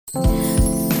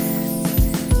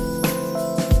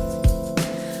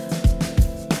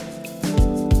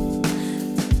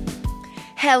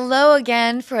Hello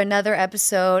again for another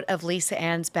episode of Lisa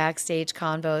Ann's Backstage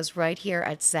Convos right here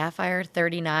at Sapphire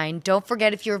 39. Don't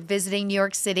forget, if you're visiting New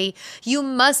York City, you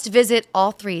must visit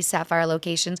all three Sapphire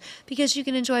locations because you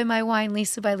can enjoy my wine,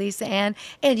 Lisa by Lisa Ann,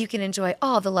 and you can enjoy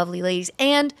all the lovely ladies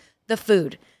and the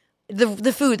food.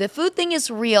 The food thing is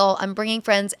real. I'm bringing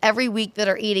friends every week that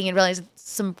are eating and realize it's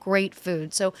some great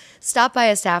food. So stop by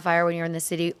a Sapphire when you're in the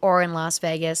city or in Las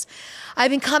Vegas.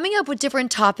 I've been coming up with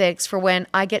different topics for when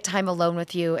I get time alone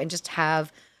with you and just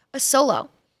have a solo.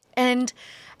 And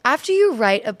after you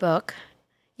write a book,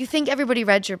 you think everybody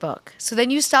read your book. So then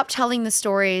you stop telling the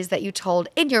stories that you told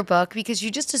in your book because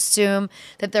you just assume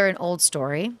that they're an old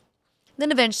story.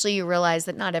 Then eventually you realize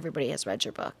that not everybody has read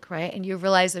your book, right? And you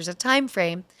realize there's a time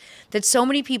frame that so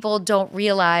many people don't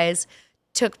realize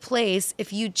took place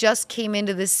if you just came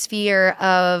into the sphere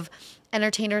of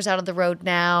entertainers out of the road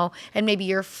now, and maybe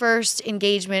your first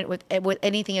engagement with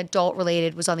anything adult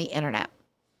related was on the internet.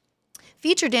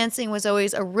 Feature dancing was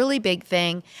always a really big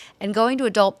thing, and going to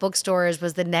adult bookstores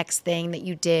was the next thing that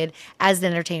you did as an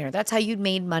entertainer. That's how you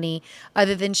made money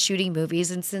other than shooting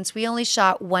movies. And since we only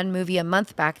shot one movie a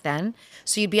month back then,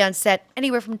 so you'd be on set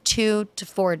anywhere from 2 to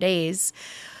 4 days.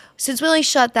 Since we only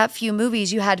shot that few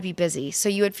movies, you had to be busy. So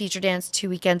you would feature dance 2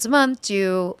 weekends a month,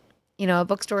 do, a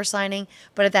bookstore signing.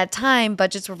 But at that time,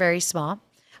 budgets were very small.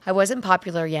 I wasn't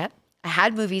popular yet. I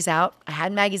had movies out. I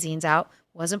had magazines out.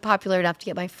 Wasn't popular enough to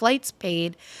get my flights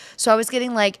paid. So I was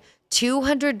getting like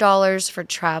 $200 for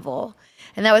travel.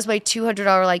 And that was my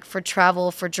 $200 like for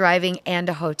travel, for driving, and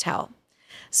a hotel.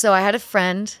 So I had a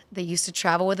friend that used to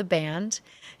travel with a band.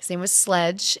 His name was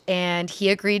Sledge, and he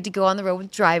agreed to go on the road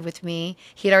with Drive with me.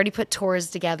 He had already put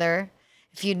tours together.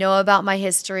 If you know about my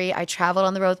history, I traveled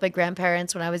on the road with my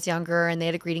grandparents when I was younger, and they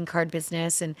had a greeting card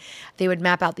business, and they would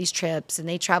map out these trips, and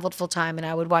they traveled full time, and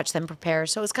I would watch them prepare.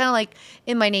 So it was kind of like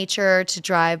in my nature to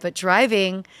drive, but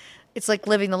driving, it's like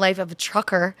living the life of a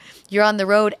trucker. You're on the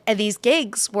road, and these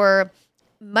gigs were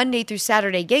Monday through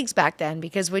Saturday gigs back then,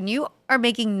 because when you are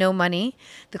making no money,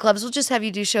 the clubs will just have you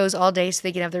do shows all day so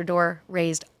they can have their door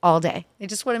raised all day. They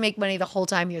just want to make money the whole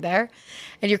time you're there,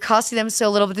 and you're costing them so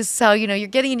little, but this is how, you're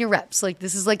getting in your reps. Like,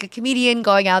 this is like a comedian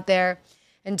going out there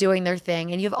and doing their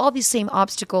thing, and you have all these same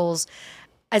obstacles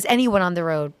as anyone on the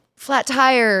road. Flat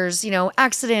tires,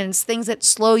 accidents, things that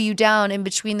slow you down, in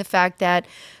between the fact that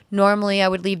normally I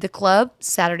would leave the club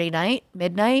Saturday night,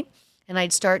 midnight, and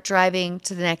I'd start driving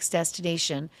to the next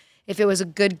destination. If it was a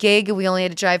good gig and we only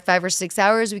had to drive 5 or 6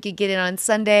 hours, we could get in on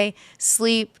Sunday,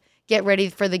 sleep, get ready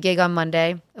for the gig on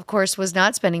Monday. Of course, was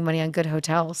not spending money on good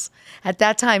hotels. At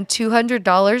that time,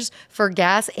 $200 for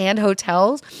gas and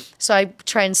hotels. So I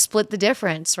try and split the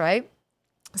difference, right?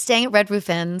 Staying at Red Roof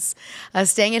Inns,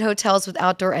 staying at hotels with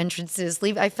outdoor entrances.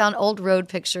 I found old road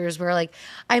pictures where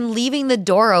I'm leaving the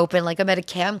door open like I'm at a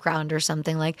campground or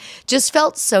something. Just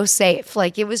felt so safe.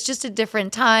 It was just a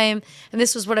different time. And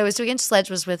this was what I was doing. And Sledge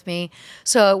was with me.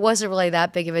 So it wasn't really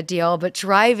that big of a deal. But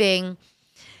driving,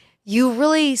 you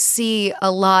really see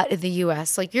a lot in the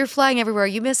U.S. You're flying everywhere.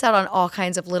 You miss out on all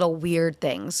kinds of little weird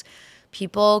things.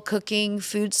 People cooking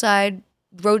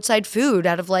roadside food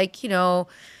out of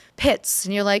pits,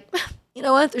 and you're like, you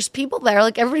know what, there's people there,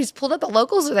 everybody's pulled up, the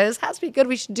locals are there, this has to be good,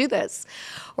 we should do this.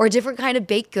 Or a different kind of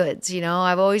baked goods.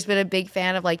 I've always been a big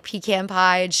fan of pecan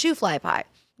pie and shoe fly pie,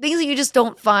 things that you just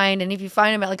don't find, and if you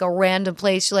find them at a random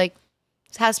place, you're like,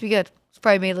 this has to be good, it's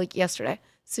probably made yesterday,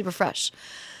 super fresh.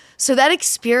 So that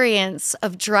experience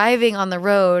of driving on the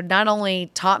road not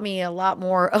only taught me a lot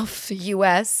more of the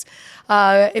U.S.,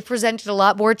 it presented a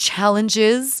lot more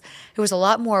challenges. It was a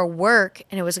lot more work.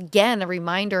 And it was, again, a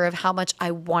reminder of how much I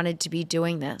wanted to be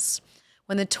doing this.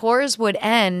 When the tours would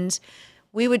end,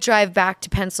 we would drive back to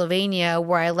Pennsylvania,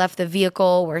 where I left the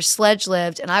vehicle, where Sledge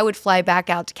lived, and I would fly back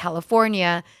out to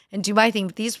California and do my thing.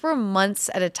 But these were months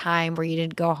at a time where you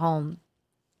didn't go home.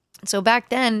 So back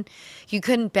then, you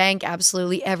couldn't bank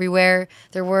absolutely everywhere.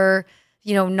 There were,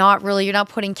 you're not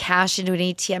putting cash into an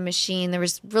ATM machine. There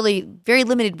was really very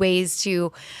limited ways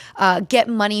to get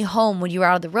money home when you were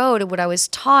out of the road. And what I was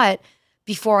taught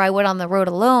before I went on the road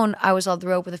alone, I was on the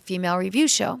road with a female review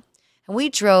show. And we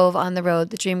drove on the road,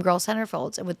 the Dream Girl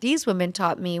Centerfolds. And what these women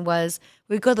taught me was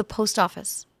we'd go to the post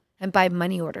office and buy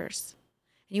money orders.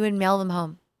 And you would mail them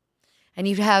home. And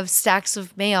you'd have stacks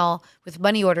of mail with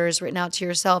money orders written out to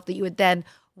yourself that you would then,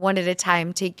 one at a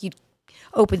time, you'd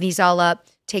open these all up,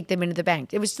 take them into the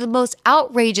bank. It was the most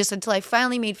outrageous until I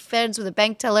finally made friends with a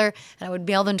bank teller, and I would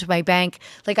mail them to my bank.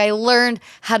 I learned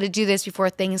how to do this before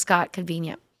things got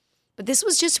convenient. But this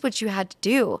was just what you had to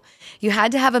do. You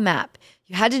had to have a map.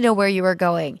 You had to know where you were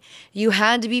going. You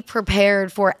had to be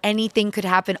prepared for anything could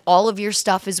happen. All of your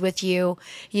stuff is with you,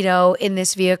 in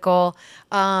this vehicle.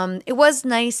 It was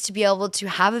nice to be able to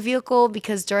have a vehicle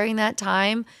because during that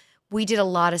time, we did a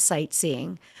lot of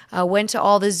sightseeing. Went to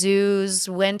all the zoos,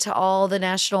 went to all the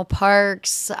national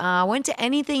parks, went to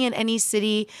anything in any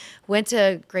city, went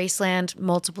to Graceland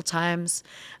multiple times.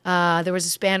 There was a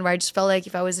span where I just felt like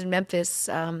if I was in Memphis,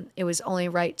 it was only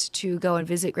right to go and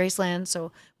visit Graceland.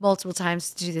 So multiple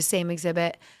times to do the same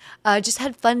exhibit. Just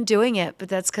had fun doing it, but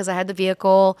that's because I had the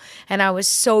vehicle and I was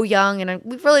so young and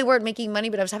we really weren't making money,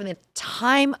 but I was having the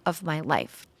time of my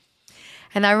life.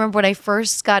 And I remember when I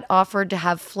first got offered to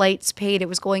have flights paid, it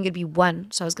was going to be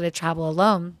one. So I was going to travel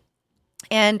alone.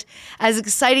 And as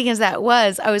exciting as that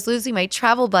was, I was losing my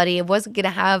travel buddy. I wasn't going to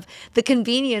have the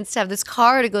convenience to have this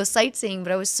car to go sightseeing,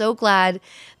 but I was so glad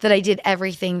that I did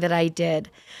everything that I did.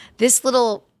 This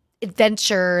little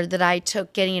adventure that I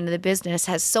took getting into the business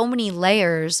has so many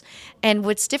layers. And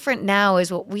what's different now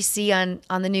is what we see on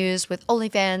the news with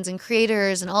OnlyFans and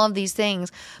creators and all of these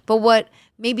things. But what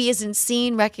maybe isn't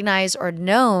seen, recognized, or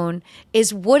known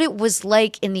is what it was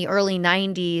like in the early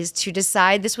 90s to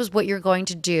decide this was what you're going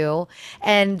to do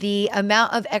and the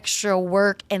amount of extra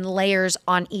work and layers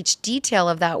on each detail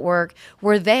of that work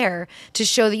were there to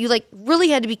show that you really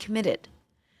had to be committed.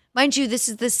 Mind you, this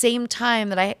is the same time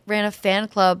that I ran a fan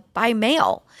club by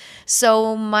mail.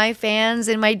 So my fans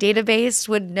in my database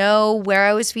would know where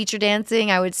I was feature dancing.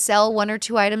 I would sell 1 or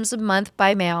 2 items a month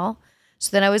by mail.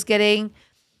 So then I was getting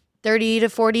 30 to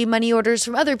 40 money orders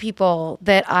from other people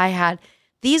that I had.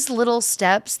 These little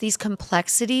steps, these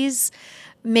complexities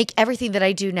make everything that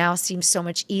I do now seem so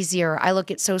much easier. I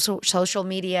look at social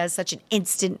media as such an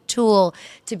instant tool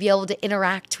to be able to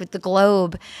interact with the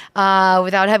globe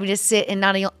without having to sit in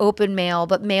not open mail,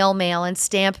 but mail and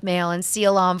stamp mail and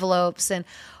seal envelopes and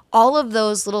all of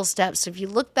those little steps. So if you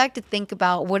look back to think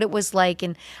about what it was like,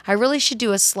 and I really should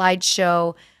do a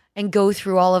slideshow and go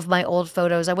through all of my old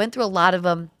photos. I went through a lot of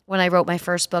them when I wrote my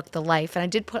first book, The Life, and I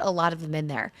did put a lot of them in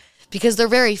there because they're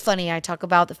very funny. I talk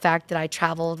about the fact that I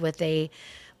traveled with a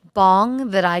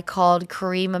bong that I called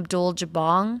Kareem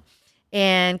Abdul-Jabbar,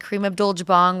 and Kareem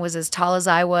Abdul-Jabbar was as tall as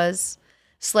I was.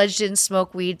 Sledge didn't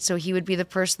smoke weed, so he would be the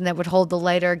person that would hold the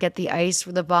lighter, get the ice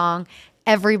for the bong.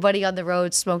 Everybody on the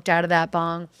road smoked out of that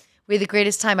bong. We had the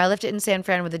greatest time. I left it in San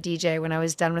Fran with a DJ when I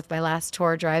was done with my last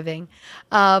tour driving.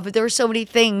 But there were so many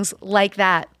things like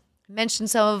that. I mentioned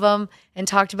some of them and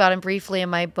talked about them briefly in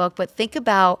my book, but think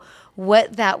about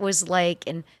what that was like.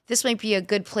 And this might be a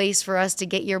good place for us to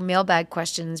get your mailbag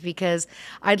questions because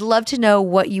I'd love to know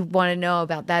what you want to know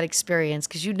about that experience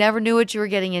because you never knew what you were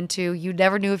getting into. You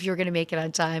never knew if you were going to make it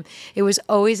on time. It was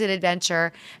always an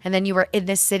adventure. And then you were in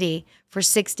this city for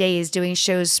 6 days doing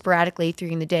shows sporadically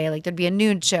through the day. Like there'd be a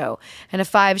noon show and a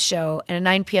 5 show and a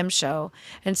 9 p.m. show.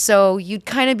 And so you'd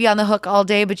kind of be on the hook all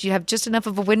day, but you'd have just enough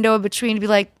of a window in between to be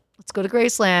like, let's go to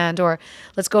Graceland or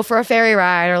let's go for a ferry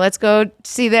ride or let's go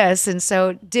see this. And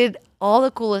so did all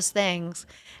the coolest things.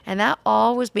 And that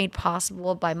all was made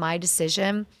possible by my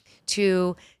decision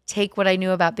to take what I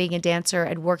knew about being a dancer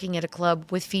and working at a club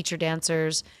with feature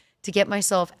dancers to get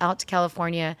myself out to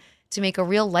California to make a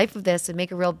real life of this and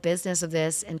make a real business of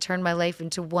this and turn my life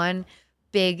into one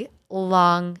big,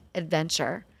 long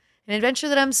adventure. An adventure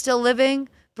that I'm still living,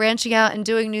 branching out and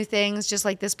doing new things, just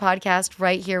like this podcast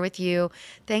right here with you.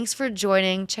 Thanks for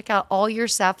joining. Check out all your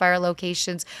Sapphire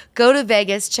locations. Go to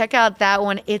Vegas. Check out that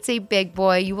one. It's a big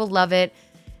boy. You will love it.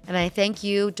 And I thank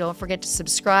you. Don't forget to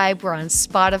subscribe. We're on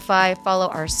Spotify. Follow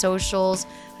our socials.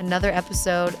 Another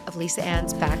episode of Lisa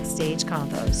Ann's Backstage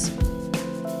Convos.